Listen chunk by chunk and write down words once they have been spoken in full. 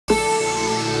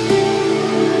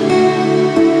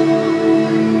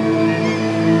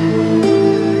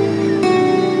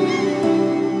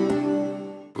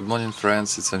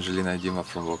friends, it's Angelina and Dima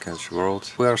from Walking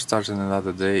World. We are starting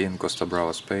another day in Costa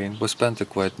Brava, Spain. We spent a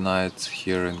quiet night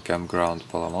here in campground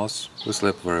Palamos. We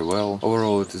slept very well.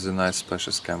 Overall it is a nice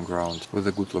spacious campground with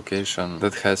a good location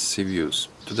that has sea views.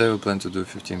 Today we plan to do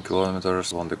 15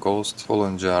 kilometers on the coast,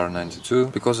 following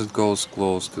GR92, because it goes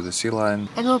close to the sea line.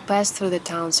 And we'll pass through the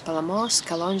towns Palamos,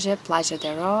 Calonge,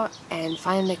 Platja, and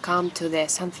finally come to the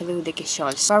Sant Feliu de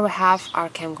Guixols, where we have our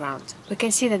campground. We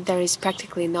can see that there is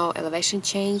practically no elevation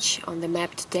change on the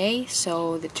map today,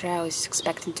 so the trail is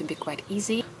expected to be quite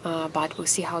easy, but we'll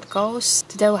see how it goes.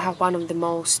 Today we'll have one of the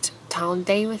most town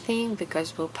day, we think,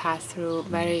 because we'll pass through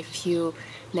very few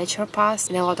natural paths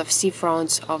and a lot of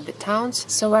seafronts of the towns.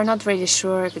 So we're not really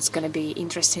sure if it's going to be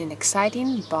interesting and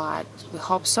exciting, but we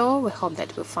hope so. We hope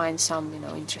that we'll find some,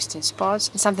 interesting spots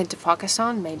and something to focus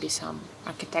on, maybe some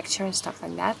architecture and stuff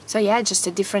like that. So yeah, just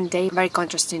a different day, very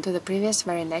contrasting to the previous,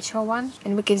 very natural one.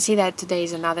 And we can see that today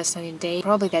is another sunny day.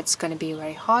 Probably that's going to be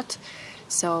very hot,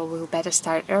 so we'll better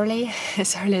start early,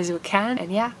 as early as we can.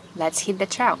 And yeah, let's hit the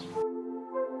trail.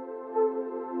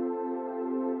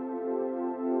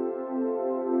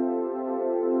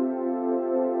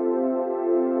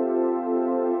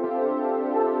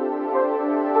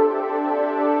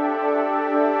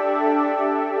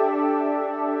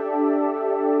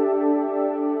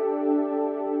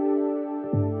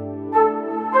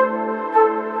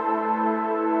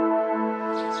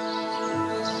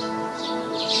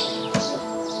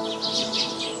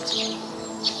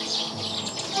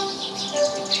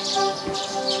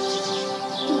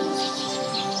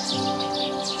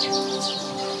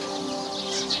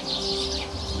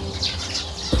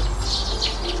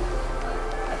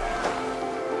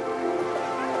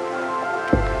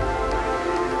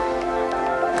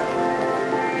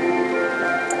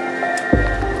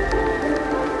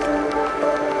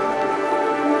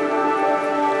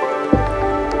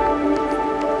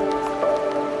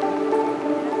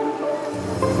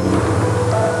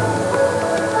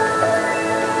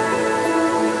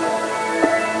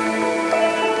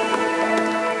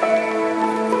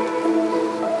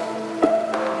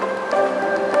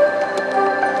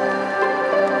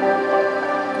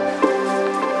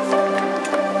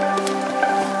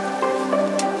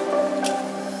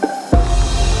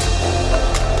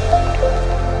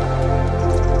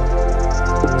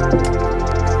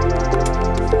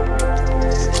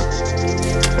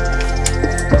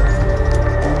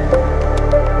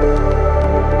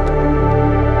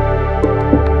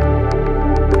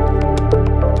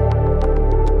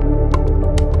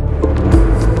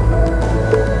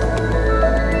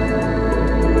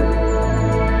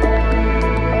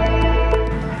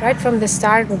 Right from the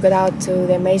start we got out to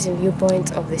the amazing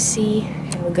viewpoint of the sea,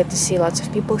 and we got to see lots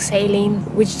of people sailing,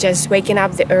 which just waking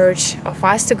up the urge of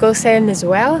us to go sailing as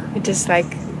well. It just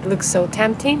looks so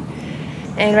tempting.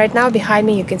 And right now behind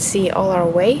me you can see all our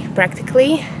way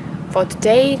practically for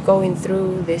today, going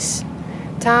through these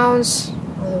towns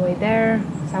all the way there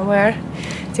somewhere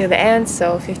till the end,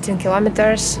 so 15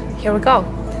 kilometers. Here we go.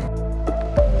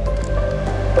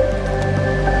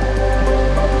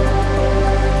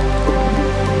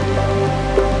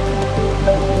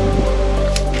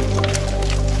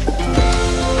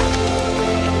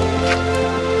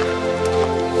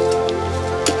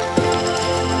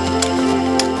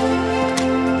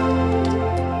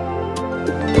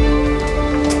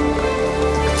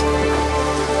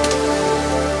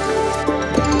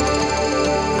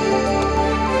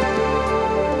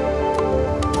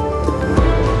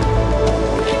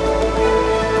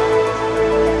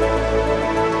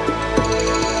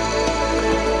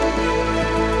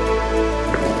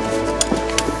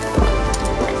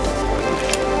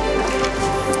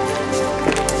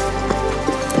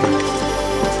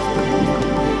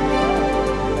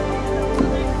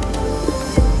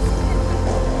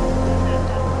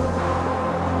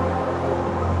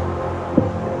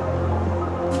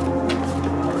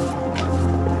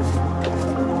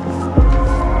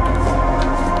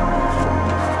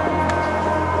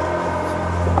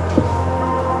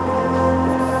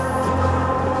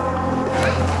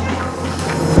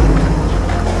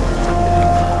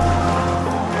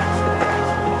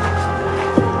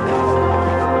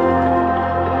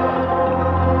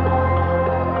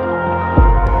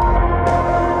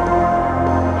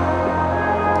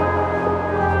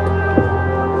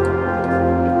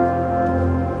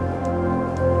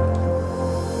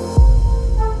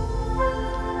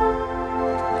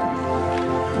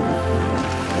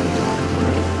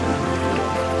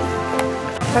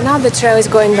 For now the trail is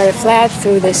going very flat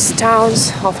through these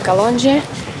towns of Calonge,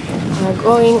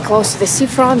 going close to the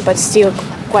seafront but still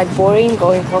quite boring,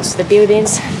 going close to the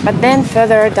buildings. But then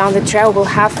further down the trail we'll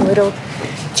have a little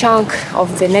chunk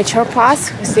of the natural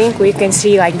path. I think we can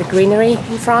see like the greenery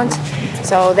in front,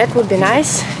 so that would be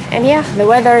nice. And yeah, the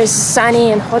weather is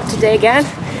sunny and hot today again,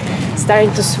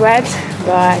 starting to sweat,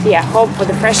 but yeah, hope for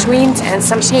the fresh wind and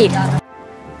some shade.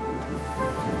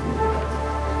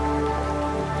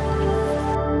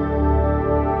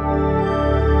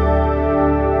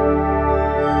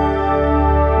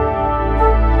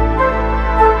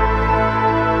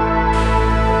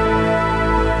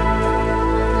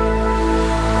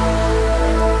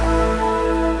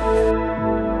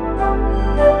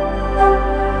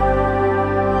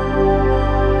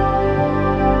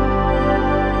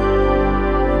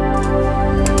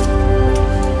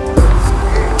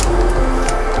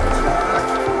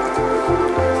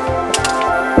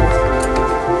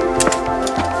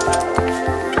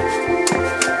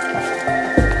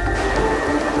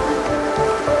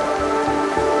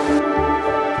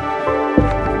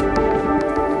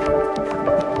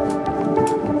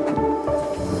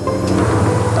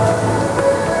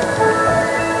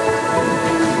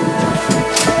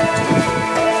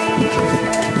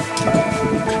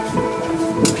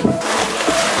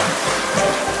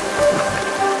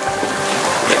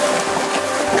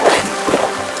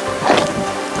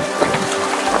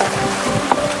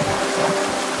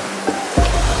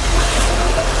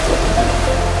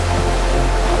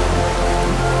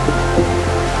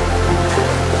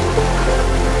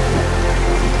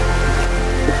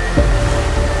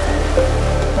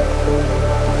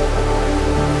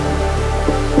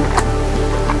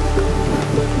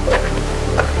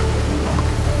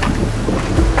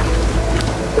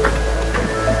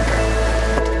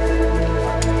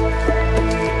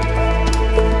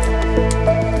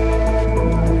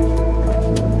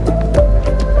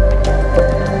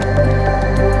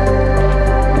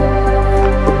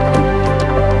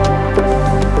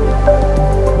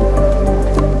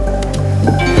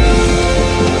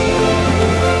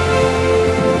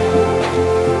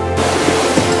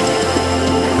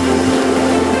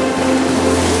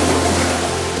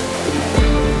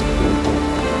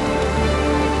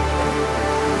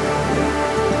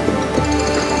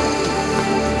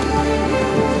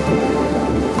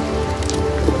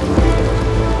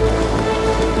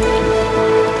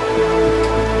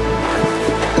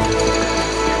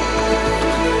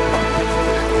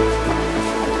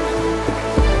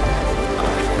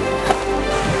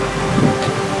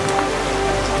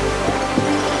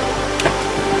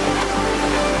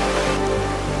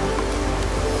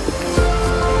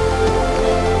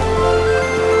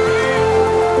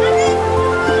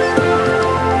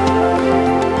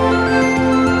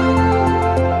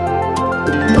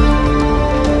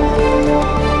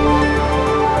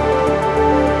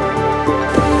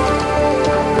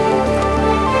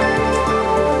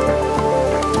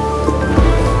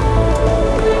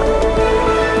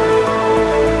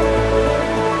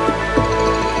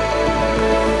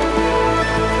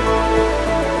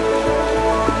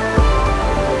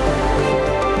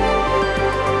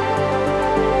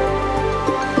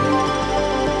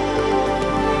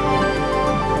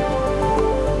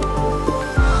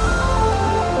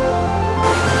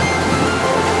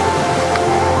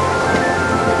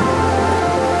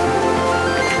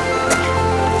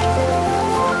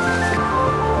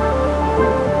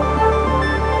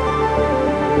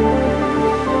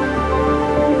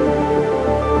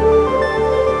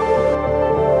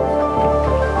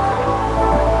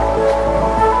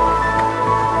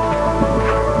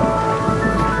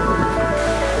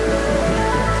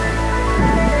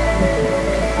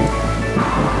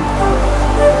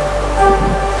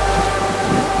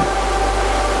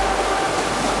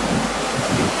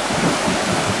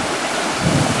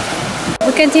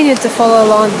 We continue to follow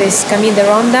along this Camino de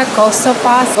Ronda coastal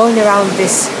path, going around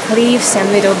these cliffs and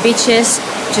little beaches,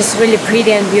 just really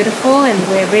pretty and beautiful, and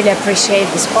we really appreciate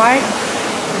this part.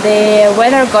 The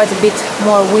weather got a bit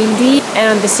more windy,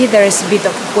 and on the sea there is a bit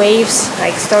of waves,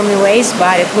 like stormy waves,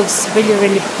 but it looks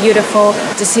really beautiful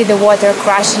to see the water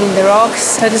crashing in the rocks,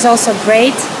 so it is also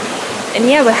great. And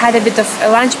yeah, we had a bit of a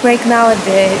lunch break now at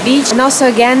the beach, and also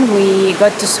again we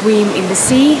got to swim in the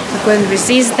sea. We couldn't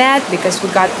resist that because we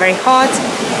got very hot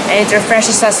and it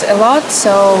refreshes us a lot,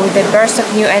 so with a burst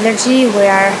of new energy we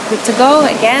are good to go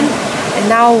again. And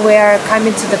now we are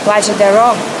coming to the Platja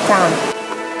town.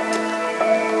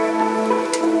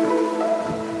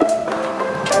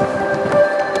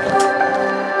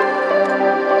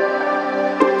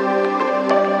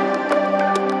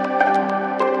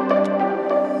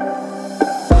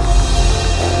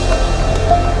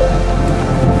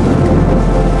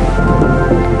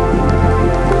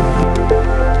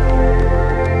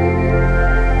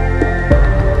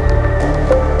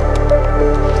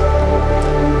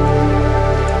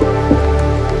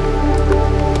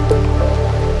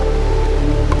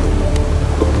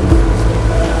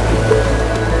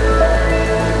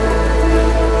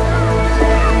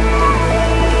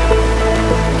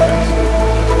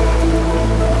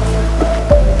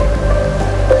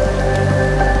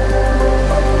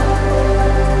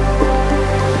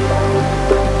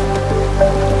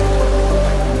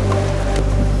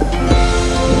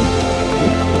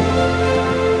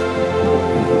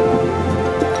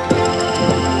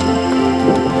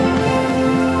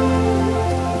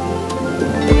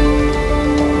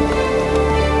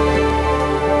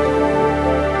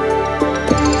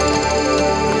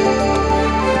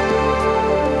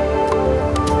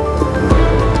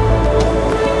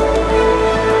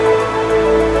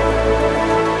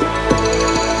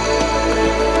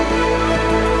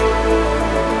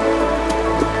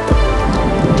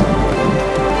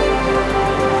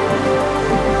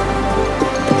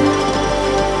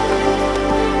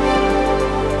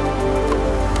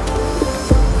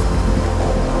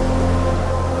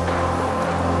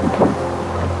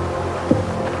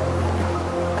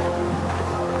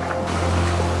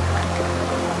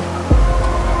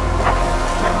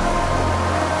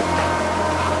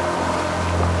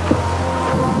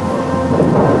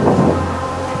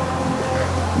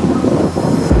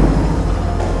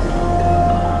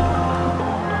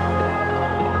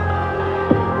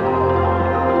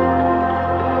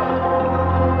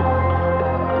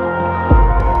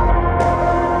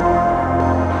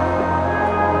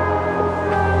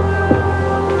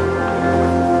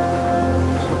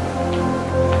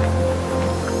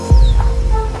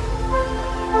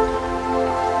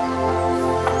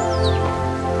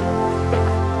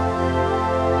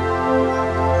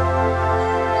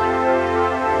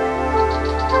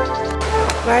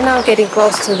 We're now getting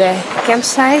close to the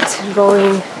campsite,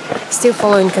 still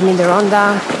following Camino de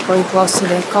Ronda, going close to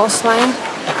the coastline,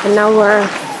 and now we're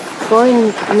going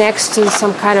next to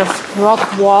some kind of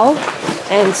rock wall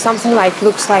and something like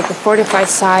looks like a fortified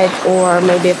site or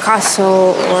maybe a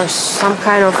castle or some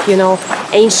kind of,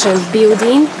 ancient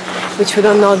building, which we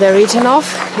don't know the origin of.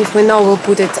 If we know, we'll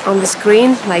put it on the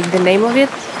screen, like the name of it.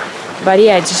 But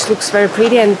yeah, it just looks very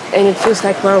pretty, and it feels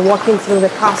like we're walking through the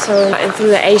castle and through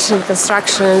the ancient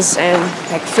constructions, and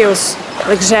like feels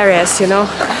luxurious,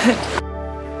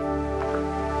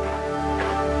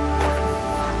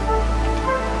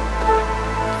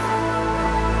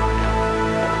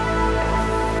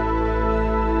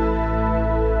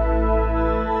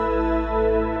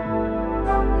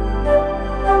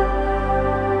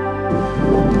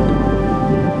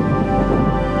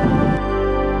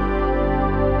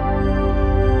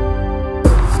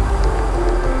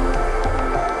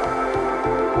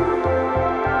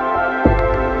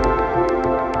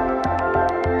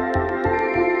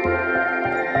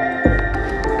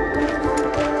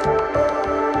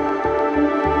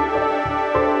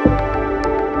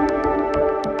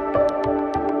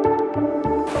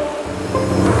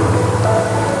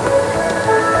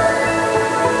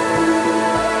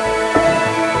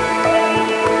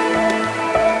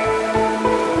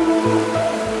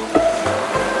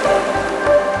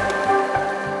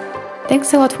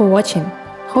 Thanks a lot for watching.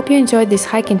 Hope you enjoyed this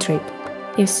hiking trip.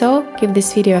 If so, give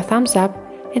this video a thumbs up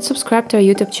and subscribe to our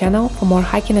YouTube channel for more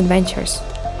hiking adventures.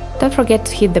 Don't forget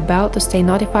to hit the bell to stay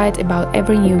notified about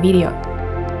every new video.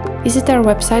 Visit our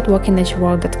website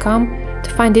walkingnatureworld.com to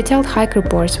find detailed hike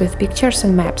reports with pictures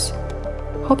and maps.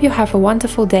 Hope you have a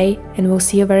wonderful day, and we'll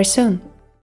see you very soon.